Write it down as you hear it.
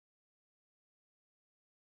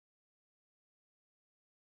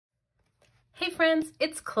Hey friends,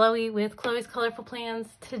 it's Chloe with Chloe's Colorful Plans.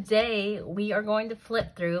 Today we are going to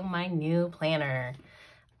flip through my new planner.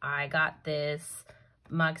 I got this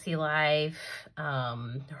Makselife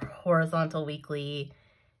horizontal weekly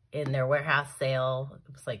in their warehouse sale.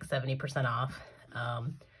 It was like 70% off.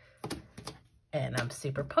 And I'm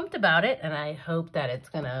super pumped about it, and I hope that it's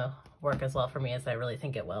gonna work as well for me as I really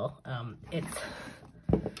think it will. It's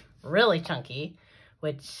really chunky,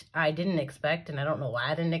 which I didn't expect, and I don't know why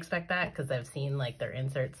I didn't expect that, because I've seen like their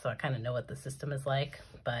inserts, so I kind of know what the system is like,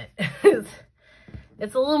 but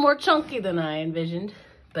it's a little more chunky than I envisioned,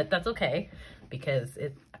 but that's okay, because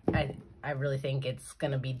I really think it's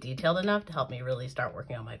gonna be detailed enough to help me really start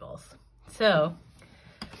working on my goals. So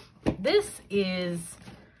this is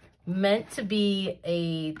meant to be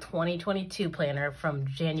a 2022 planner from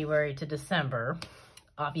January to December.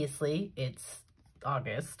 Obviously, it's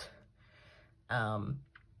August.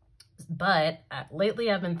 But lately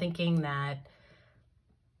I've been thinking that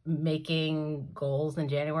making goals in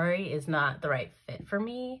January is not the right fit for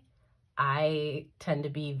me. I tend to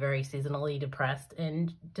be very seasonally depressed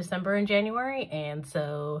in December and January, and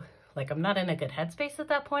so like I'm not in a good headspace at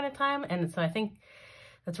that point in time, and so I think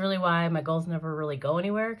that's really why my goals never really go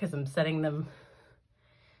anywhere, because I'm setting them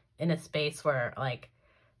in a space where like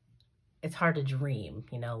it's hard to dream,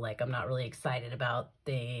 you know, like I'm not really excited about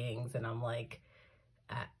things, and I'm like,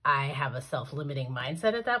 I have a self-limiting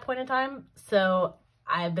mindset at that point in time. So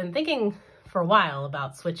I've been thinking for a while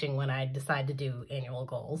about switching when I decide to do annual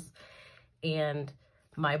goals. And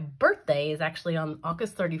my birthday is actually on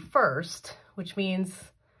August 31st, which means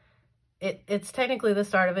it's technically the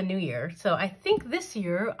start of a new year. So I think this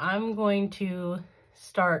year I'm going to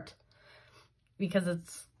start, because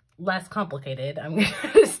it's less complicated, I'm going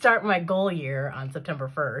to start my goal year on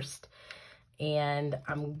September 1st. And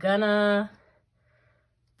I'm gonna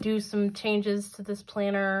do some changes to this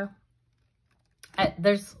planner.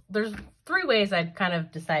 There's three ways I've kind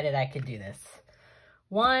of decided I could do this.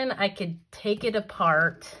 One, I could take it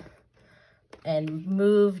apart and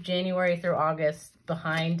move January through August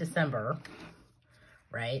behind December,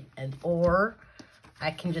 right? Or I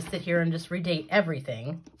can just sit here and just redate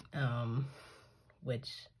everything, which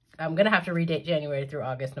I'm gonna have to redate January through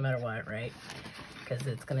August no matter what, right? Because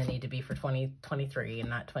it's gonna need to be for 2023 and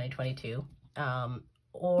not 2022.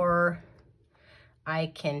 Or I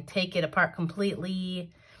can take it apart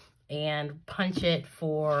completely and punch it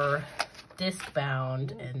for disc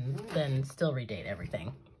bound and then still redate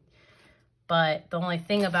everything. But the only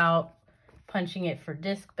thing about punching it for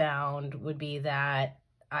disc bound would be that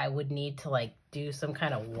I would need to like do some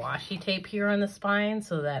kind of washi tape here on the spine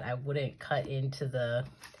so that I wouldn't cut into the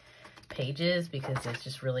pages, because it's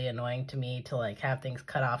just really annoying to me to like have things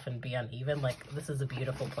cut off and be uneven. Like, this is a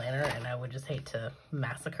beautiful planner and I would just hate to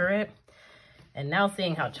massacre it. And now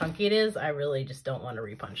seeing how chunky it is, I really just don't want to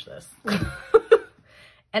repunch this.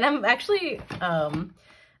 And I'm actually,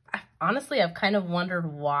 honestly, I've kind of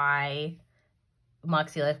wondered why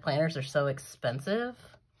Makselife planners are so expensive,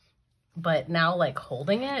 but now like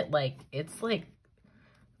holding it, like it's like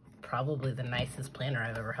probably the nicest planner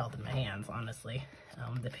I've ever held in my hands, honestly.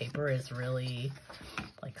 The paper is really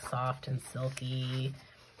like soft and silky.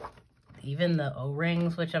 Even the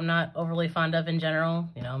O-rings, which I'm not overly fond of in general,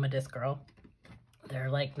 you know, I'm a disc girl, they're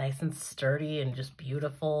like nice and sturdy and just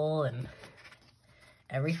beautiful, and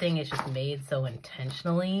everything is just made so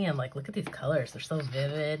intentionally. And like, look at these colors, they're so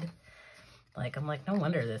vivid. Like, I'm like, no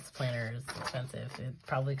wonder this planner is expensive. It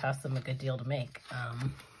probably cost them a good deal to make.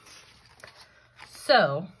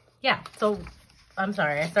 So yeah, so I'm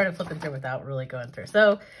sorry, I started flipping through without really going through.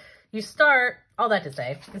 So you start, all that to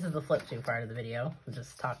say, this is the flip through part of the video. I'm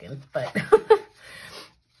just talking, but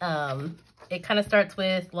it kind of starts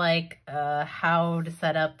with like how to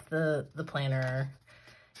set up the planner.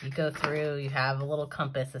 You go through, you have a little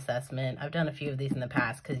compass assessment. I've done a few of these in the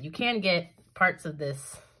past, because you can get parts of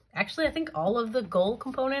this. Actually, I think all of the goal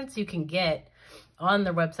components you can get on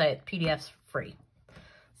their website, PDFs free.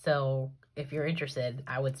 So if you're interested,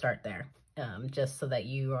 I would start there. Just so that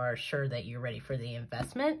you are sure that you're ready for the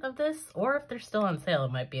investment of this, or if they're still on sale,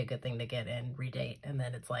 it might be a good thing to get and redate. And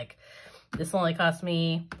then it's like, this only cost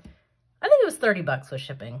me, I think it was 30 bucks with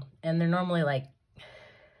shipping, and they're normally like,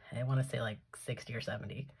 I want to say like 60 or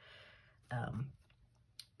 70.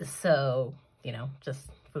 So, you know, just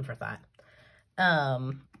food for thought.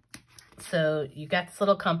 So you got this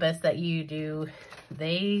little compass that you do.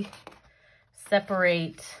 They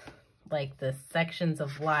separate like the sections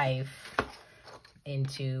of life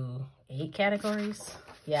into 8 categories.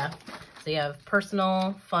 Yeah. So you have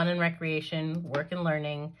personal, fun and recreation, work and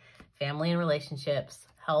learning, family and relationships,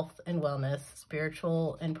 health and wellness,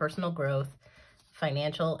 spiritual and personal growth,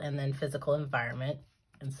 financial, and then physical environment.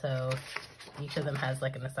 And so each of them has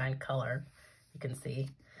like an assigned color, you can see,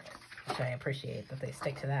 which I appreciate that they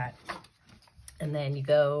stick to that. And then you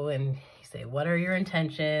go and you say, what are your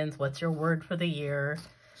intentions? What's your word for the year?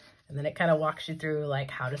 And then it kind of walks you through like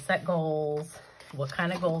how to set goals, what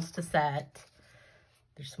kind of goals to set.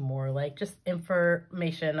 There's some more like just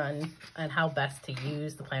information on how best to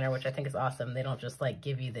use the planner, which I think is awesome. They don't just like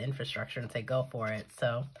give you the infrastructure and say, go for it.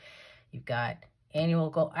 So you've got annual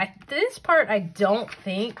goal. This part, I don't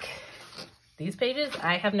think, these pages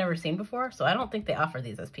I have never seen before. So I don't think they offer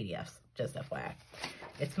these as PDFs, just FYI.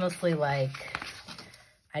 It's mostly like,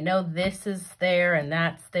 I know this is there and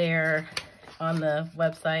that's there on the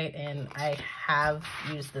website. And I have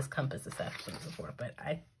used this compass assessment before, but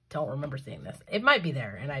I don't remember seeing this. It might be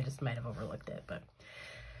there and I just might have overlooked it. But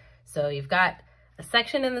so you've got a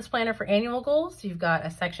section in this planner for annual goals. You've got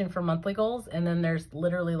a section for monthly goals. And then there's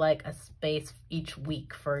literally like a space each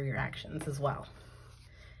week for your actions as well.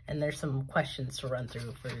 And there's some questions to run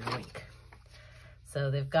through for your week.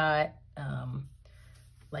 So they've got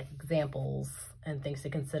like examples and things to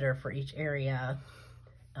consider for each area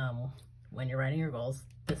when you're writing your goals.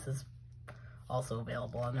 This is also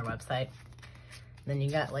available on their website. Then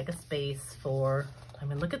you got like a space for, I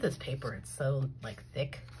mean, look at this paper. It's so like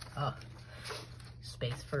thick. Oh,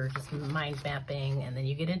 space for just mind mapping. And then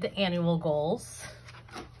you get into annual goals.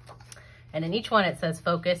 And in each one it says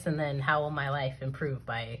focus and then how will my life improve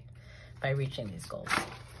by reaching these goals.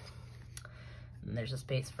 And there's a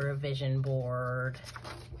space for a vision board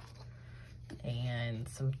and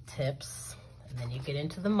some tips. And then you get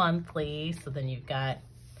into the monthly. So then you've got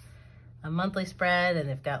a monthly spread and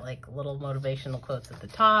they've got like little motivational quotes at the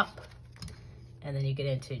top. And then you get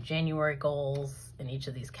into January goals in each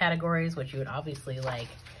of these categories, which you would obviously like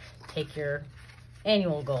take your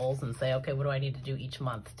annual goals and say, okay, what do I need to do each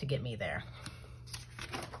month to get me there?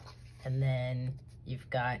 And then you've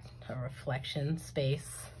got a reflection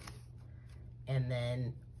space and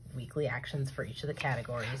then weekly actions for each of the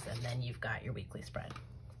categories. And then you've got your weekly spread.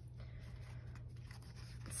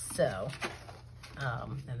 So,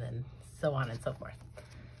 and then so on and so forth.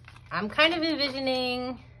 I'm kind of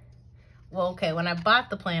envisioning, well, okay, when I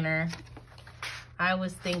bought the planner, I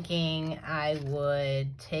was thinking I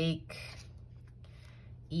would take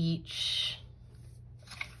each,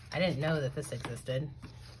 I didn't know that this existed.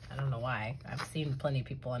 I don't know why. I've seen plenty of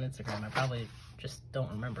people on Instagram. I probably just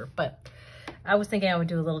don't remember, but I was thinking I would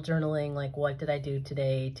do a little journaling, like what did I do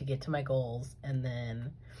today to get to my goals? And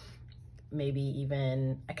then maybe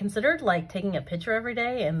even, I considered like taking a picture every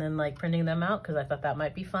day and then like printing them out because I thought that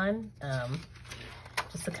might be fun.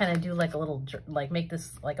 Just to kind of do like a little, like make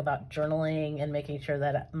this like about journaling and making sure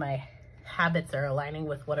that my habits are aligning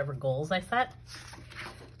with whatever goals I set.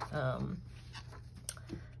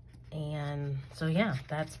 And so yeah,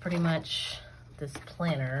 that's pretty much this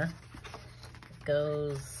planner. It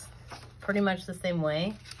goes pretty much the same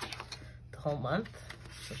way the whole month,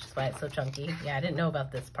 which is why it's so chunky. Yeah, I didn't know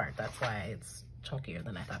about this part. That's why it's chunkier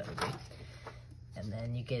than I thought it would be. And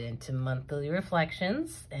then you get into monthly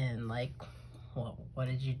reflections and like, well, what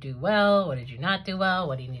did you do well? What did you not do well?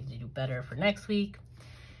 What do you need to do better for next week?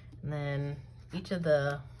 And then each of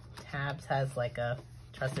the tabs has like a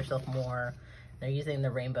trust yourself more. They're using the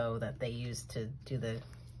rainbow that they use to do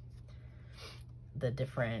the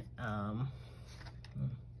different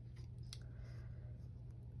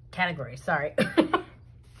categories, sorry.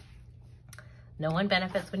 No one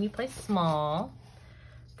benefits when you play small.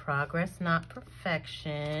 Progress, not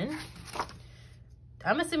perfection.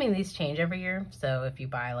 I'm assuming these change every year. So if you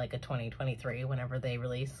buy like a 2023, whenever they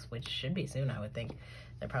release, which should be soon, I would think,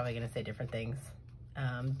 they're probably going to say different things.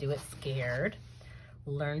 Do it scared.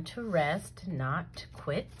 Learn to rest, not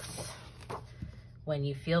quit. When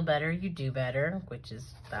you feel better, you do better, which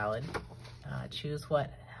is valid. Choose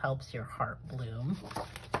what helps your heart bloom.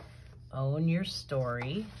 Own your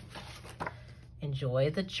story. Enjoy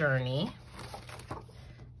the journey.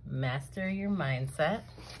 Master your mindset.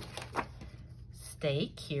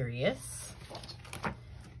 Stay curious.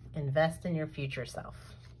 Invest in your future self.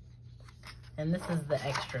 And this is the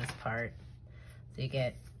extras part. So you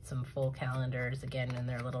get some full calendars, again, in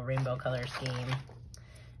their little rainbow color scheme.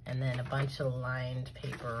 And then a bunch of lined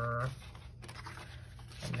paper.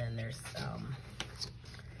 And then there's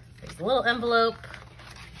a little envelope.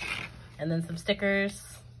 And then some stickers.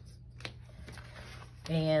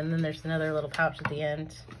 And then there's another little pouch at the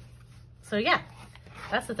end. So yeah,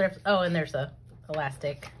 that's the thrift. Oh, and there's a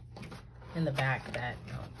elastic in the back that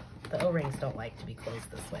the O-rings don't like to be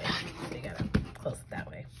closed this way. So you gotta close it that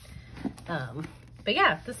way. But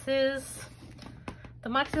yeah, this is the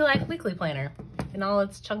Makselife Weekly Planner in all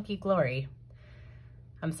its chunky glory.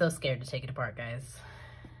 I'm so scared to take it apart, guys.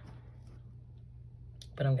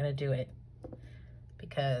 But I'm gonna do it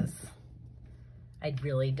because I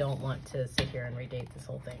really don't want to sit here and redate this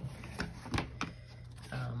whole thing.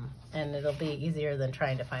 And it'll be easier than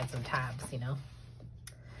trying to find some tabs, you know?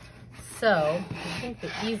 So I think the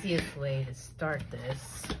easiest way to start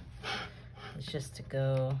this is just to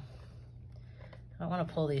go, I don't want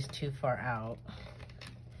to pull these too far out.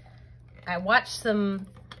 I watched some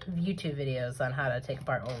YouTube videos on how to take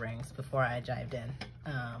apart O-rings before I dived in.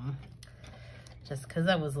 Just because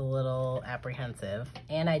I was a little apprehensive.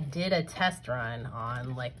 And I did a test run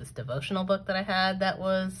on like this devotional book that I had that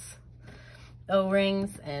was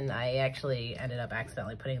O-rings, and I actually ended up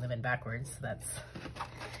accidentally putting them in backwards.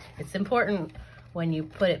 It's important when you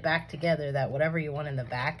put it back together that whatever you want in the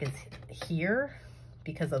back is here,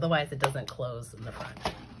 because otherwise it doesn't close in the front.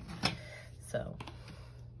 So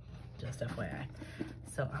just FYI.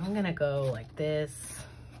 So I'm gonna go like this,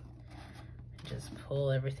 just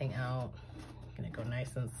pull everything out. I'm gonna go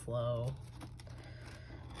nice and slow.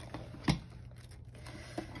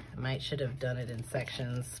 I should have done it in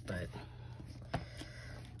sections, but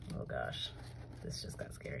oh gosh, this just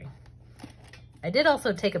got scary. I did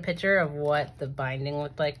also take a picture of what the binding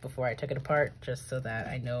looked like before I took it apart, just so that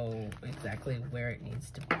I know exactly where it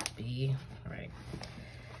needs to be. All right,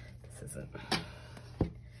 this isn't.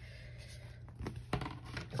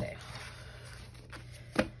 Okay,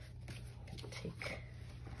 take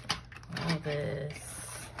all this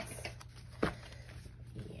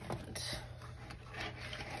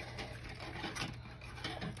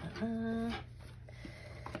and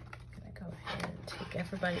gonna go ahead and take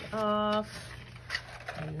everybody off.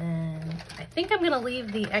 And then I think I'm gonna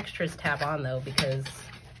leave the extras tab on though, because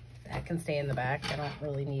that can stay in the back. I don't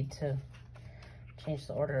really need to change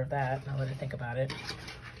the order of that now that I think about it.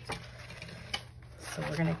 So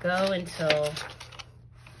we're gonna go until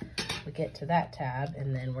we get to that tab,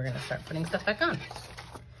 and then we're gonna start putting stuff back on.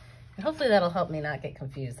 And hopefully that'll help me not get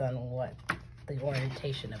confused on what the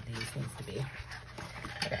orientation of these needs to be.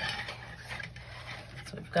 Okay,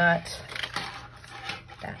 so we've got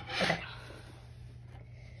that, okay.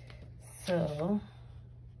 So,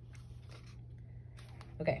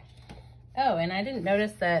 okay. Oh, and I didn't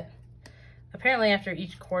notice that apparently after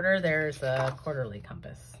each quarter, there's a quarterly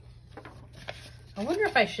compass. I wonder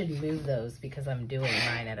if I should move those because I'm doing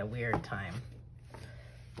mine at a weird time.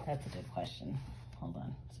 That's a good question. Hold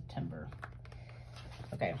on, September.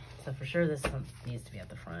 Okay, so for sure this one needs to be at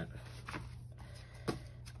the front.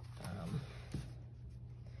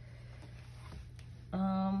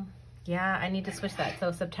 Yeah, I need to switch that.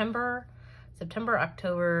 So September,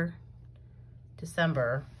 October,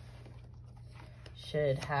 December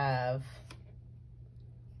should have,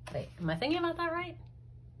 wait, am I thinking about that right?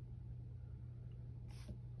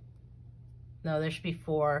 No, there should be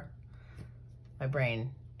 4. My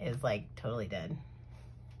brain is like totally dead.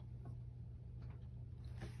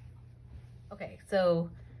 Okay, so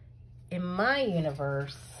in my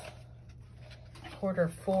universe, quarter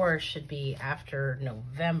 4 should be after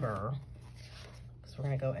November. So we're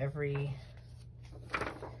gonna go every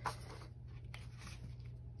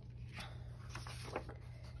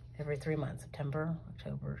every 3 months, September,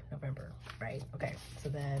 October, November, right? Okay, so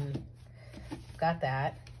then got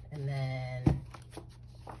that, and then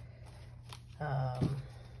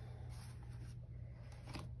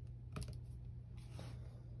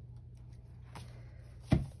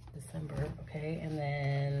December, okay, and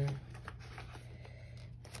then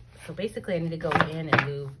so basically I need to go in and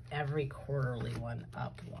move every quarterly one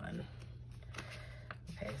up one.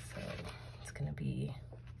 Okay, so it's gonna be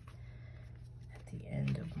at the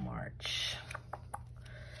end of March.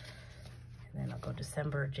 And then I'll go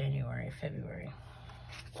December, January, February.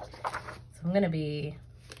 So I'm gonna be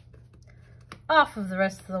off of the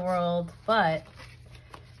rest of the world, but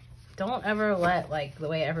don't ever let like the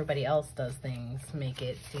way everybody else does things make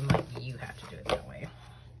it seem like you have to do it that way.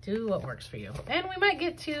 Do what works for you. And we might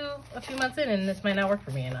get to a few months in and this might not work for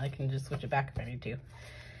me and I can just switch it back if I need to.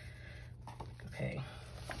 Okay,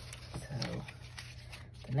 so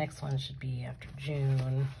the next one should be after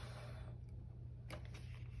June.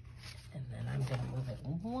 And then I'm gonna move it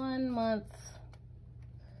 1 month.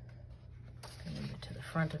 I'm gonna move it to the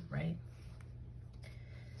front of, right?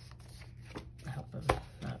 I hope I'm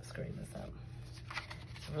not screwing this up.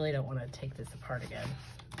 I really don't wanna take this apart again.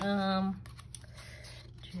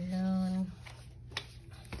 June.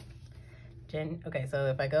 Okay, so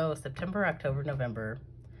if I go September, October, November,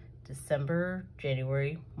 December,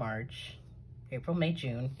 January, March, April, May,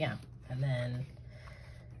 June, yeah. And then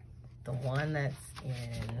the one that's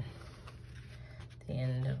in the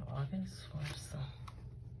end of August, where's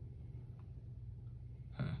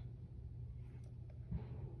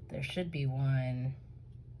there should be one.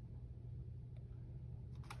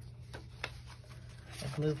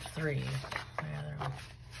 I've moved 3. My other one.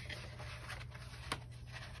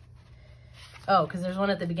 Oh, because there's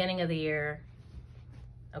one at the beginning of the year.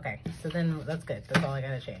 Okay, so then that's good. That's all I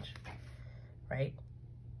gotta change, right?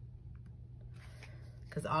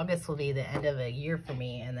 Because August will be the end of a year for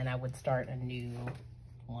me, and then I would start a new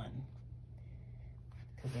one.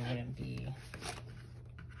 Because there wouldn't be,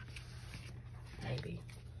 maybe.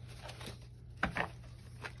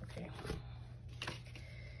 Okay.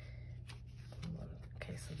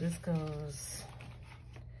 Okay, so this goes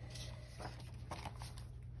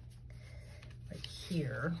like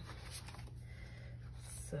here.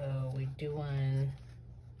 So we do one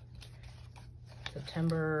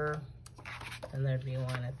September, and there'd be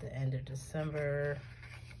one at the end of December,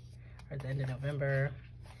 or the end of November,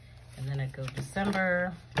 and then I'd go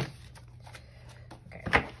December,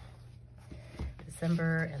 okay,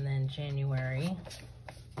 December, and then January,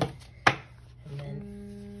 and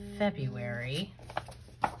then February.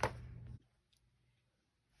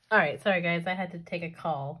 All right, sorry guys, I had to take a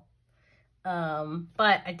call.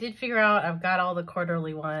 But I did figure out I've got all the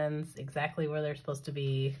quarterly ones exactly where they're supposed to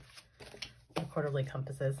be, the quarterly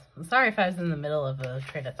compasses. I'm sorry if I was in the middle of a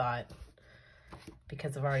train of thought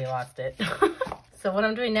because I've already lost it. So what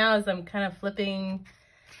I'm doing now is I'm kind of flipping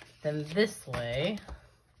them this way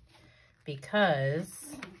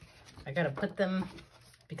because I gotta put them,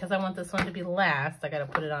 because I want this one to be last, I gotta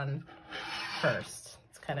put it on first.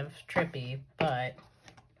 It's kind of trippy, but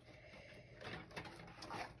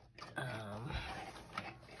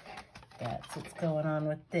that's what's going on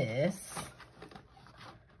with this.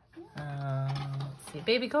 Let's see,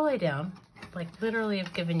 baby, go lay down. Like, literally,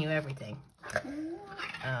 I've given you everything.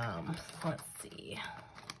 Let's see.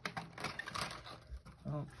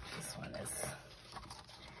 Oh, this one is.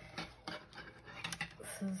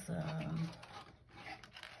 This is,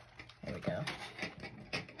 there we go.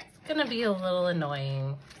 It's gonna be a little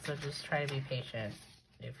annoying, so just try to be patient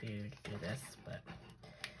if you do this, but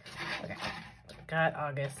okay. Got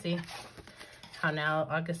August. See how now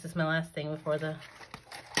August is my last thing before the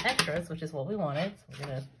extras, which is what we wanted. So we're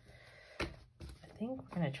gonna, I think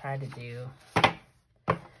we're gonna try to do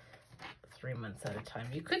 3 months at a time.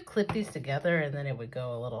 You could clip these together and then it would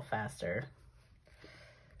go a little faster.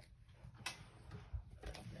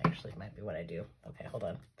 Actually, it might be what I do. Okay, hold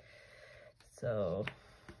on. So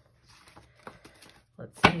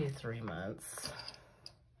let's do 3 months.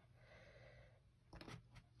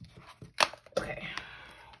 Okay,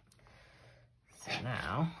 so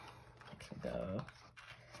now I can go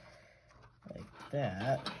like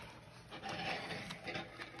that.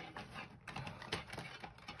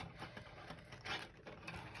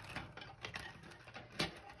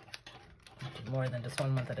 Do more than just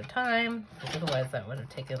 1 month at a time, because otherwise that would have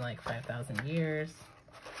taken like 5,000 years.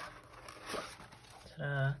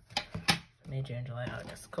 Ta-da. May, June, July,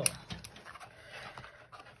 August. Cool.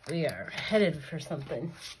 We are headed for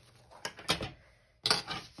something.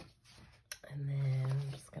 And then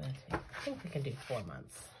I'm just gonna take, I think we can do 4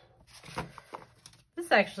 months.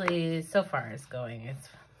 This actually, so far, is going, it's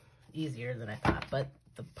easier than I thought. But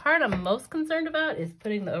the part I'm most concerned about is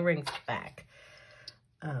putting the O-rings back.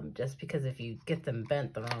 Just because if you get them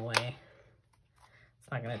bent the wrong way,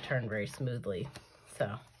 it's not gonna turn very smoothly.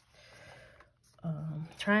 So,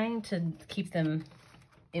 trying to keep them,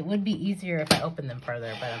 it would be easier if I opened them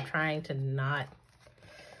further, but I'm trying to not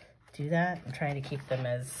do that. I'm trying to keep them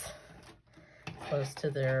as close to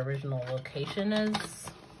their original location as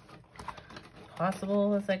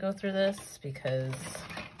possible as I go through this, because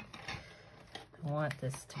I want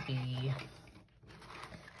this to be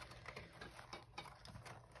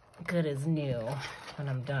good as new when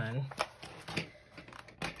I'm done.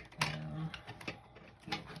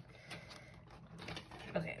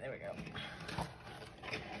 Okay, there we go.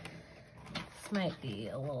 This might be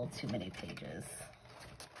a little too many pages.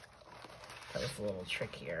 That was a little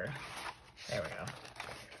trickier. There we go.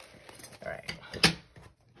 All right.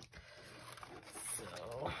 So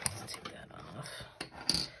let's take that off.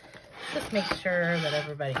 Just make sure that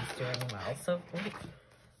everybody's doing well. So,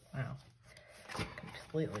 wow,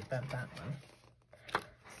 completely bent that one.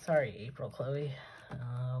 Sorry, April, Chloe.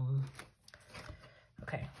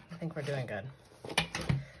 Okay, I think we're doing good.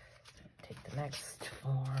 Take the next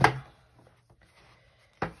form.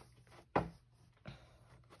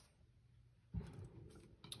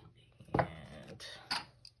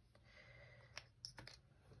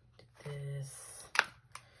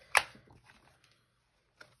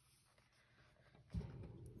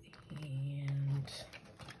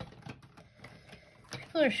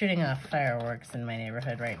 People are shooting off fireworks in my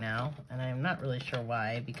neighborhood right now, and I'm not really sure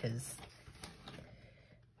why, because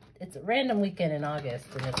it's a random weekend in August,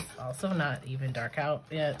 and it's also not even dark out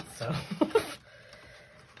yet, so.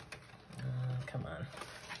 Come on.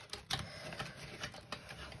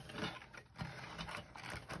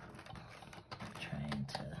 Trying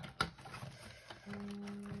to.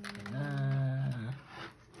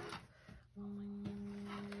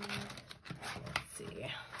 Let's see.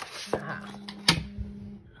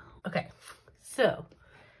 Okay, so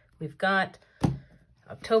we've got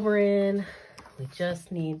October in. We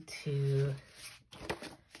just need to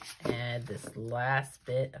add this last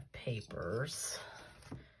bit of papers,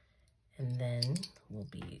 and then we'll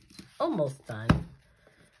be almost done.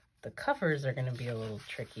 The covers are going to be a little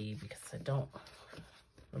tricky because I don't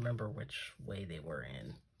remember which way they were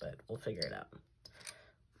in, but we'll figure it out.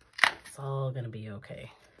 It's all going to be okay.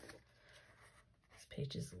 This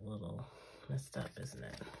page is a little messed up, isn't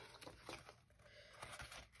it?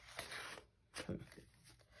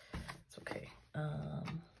 It's okay.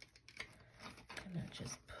 I'm gonna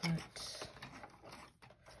just put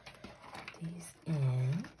these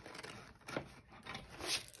in.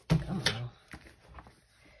 Come on.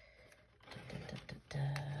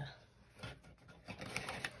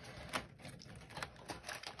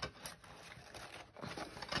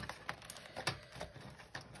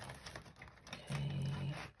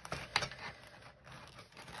 Okay.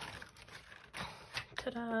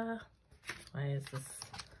 Ta-da! Why is this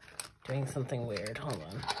doing something weird? Hold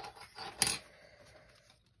on.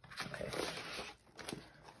 Okay.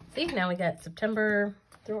 See, now we got September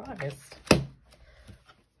through August.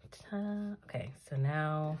 Okay, so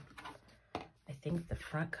now I think the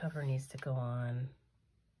front cover needs to go on.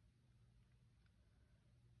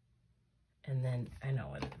 And then I know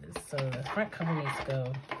what it is. So the front cover needs to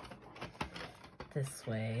go this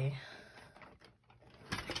way.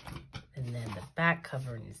 And then the back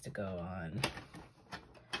cover needs to go on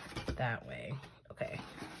that way. Okay.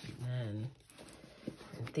 And then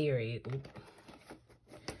in theory,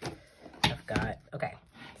 I've got, okay.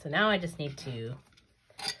 So now I just need to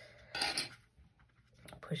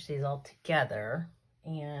push these all together.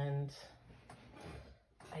 And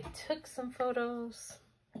I took some photos.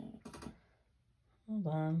 Hold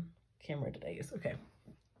on. What camera did I use? Okay.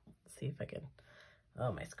 Let's see if I can.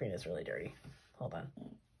 Oh, my screen is really dirty. Hold on.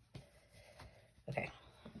 Okay.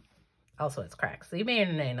 Also, it's cracked, so you may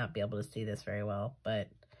or may not be able to see this very well, but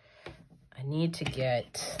I need to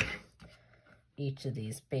get each of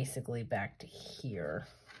these basically back to here.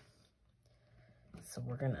 So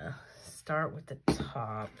we're gonna start with the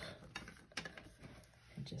top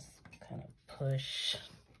and just kind of push.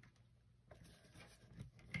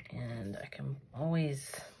 And I can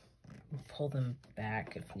always pull them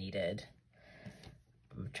back if needed.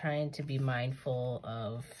 I'm trying to be mindful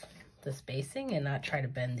of the spacing and not try to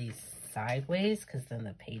bend these sideways, because then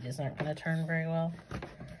the pages aren't going to turn very well.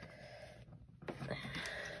 Okay.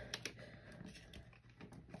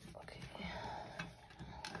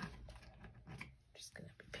 Just going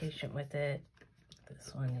to be patient with it.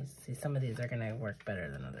 This one, you see some of these are going to work better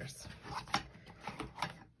than others.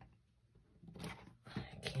 I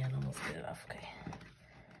can almost get it off. Okay.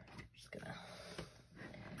 Just going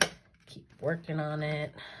to keep working on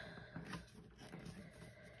it.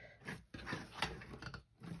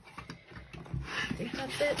 I think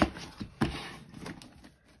that's it.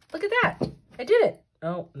 Look at that. I did it.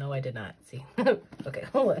 Oh, no, I did not. See. Okay,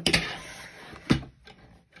 hold on.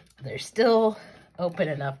 They're still open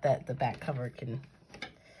enough that the back cover can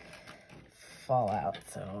fall out.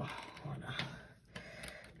 So I want to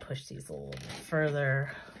push these a little bit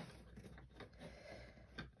further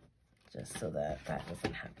just so that that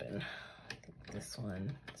doesn't happen. I think this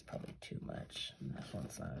one is probably too much and this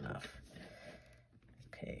one's not enough.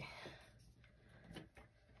 Okay.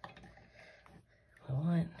 I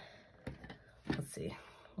want, let's see,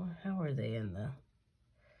 how were they in the,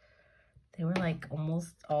 they were like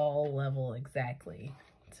almost all level exactly.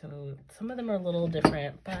 So some of them are a little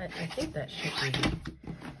different, but I think that should be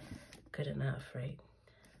good enough, right?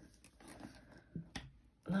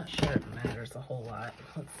 I'm not sure it matters a whole lot.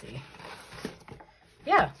 Let's see.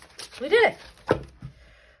 Yeah, we did it.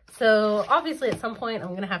 So obviously at some point I'm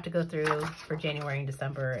going to have to go through for January and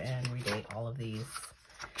December and redate all of these.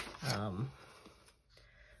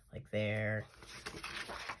 Like there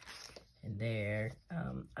and there.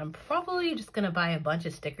 I'm probably just gonna buy a bunch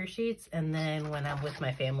of sticker sheets, and then when I'm with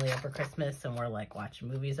my family over Christmas and we're like watching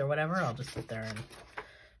movies or whatever, I'll just sit there and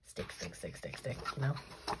stick, you know?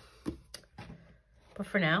 But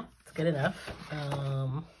for now, it's good enough.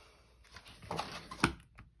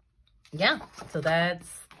 Yeah, so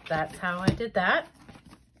that's how I did that.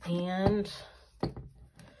 And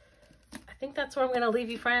I think that's where I'm going to leave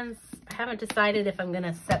you, friends. I haven't decided if I'm going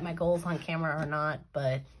to set my goals on camera or not,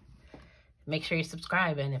 but make sure you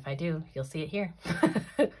subscribe. And if I do, you'll see it here.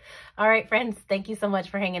 All right, friends. Thank you so much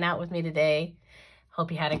for hanging out with me today.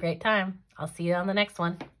 Hope you had a great time. I'll see you on the next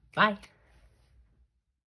one. Bye.